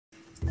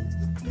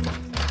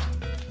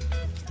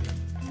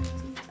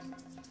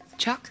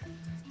Chuck?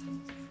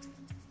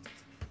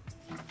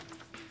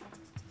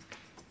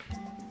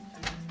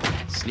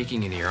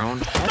 Sneaking into your own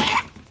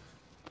home?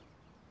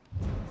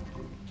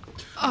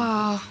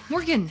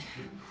 Morgan.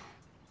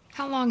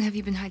 How long have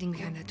you been hiding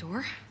behind that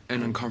door?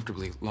 An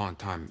uncomfortably long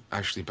time,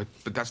 actually, but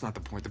that's not the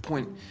point. The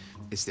point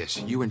is this.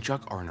 You and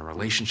Chuck are in a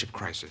relationship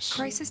crisis.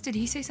 Crisis? Did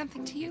he say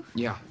something to you?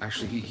 Yeah,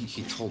 actually,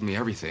 he told me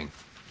everything.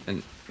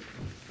 And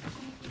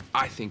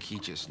I think he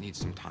just needs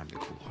some time to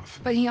cool off.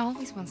 But he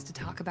always wants to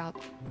talk about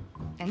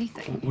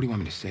anything. What do you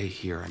want me to say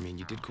here? I mean,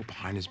 you did go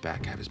behind his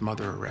back, have his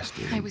mother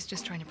arrested. I was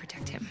just trying to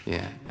protect him.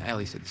 Yeah,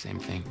 Ellie said the same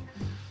thing.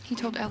 He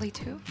told Ellie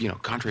too? You know,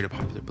 contrary to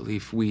popular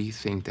belief, we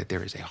think that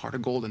there is a heart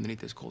of gold underneath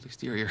this cold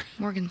exterior.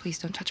 Morgan, please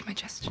don't touch my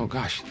chest. Oh,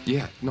 gosh.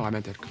 Yeah, no, I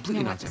meant that completely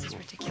You know what? This is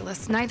nonsensical.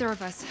 ridiculous. Neither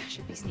of us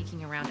should be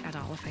sneaking around at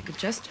all. If I could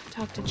just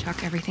talk to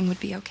Chuck, everything would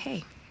be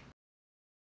okay.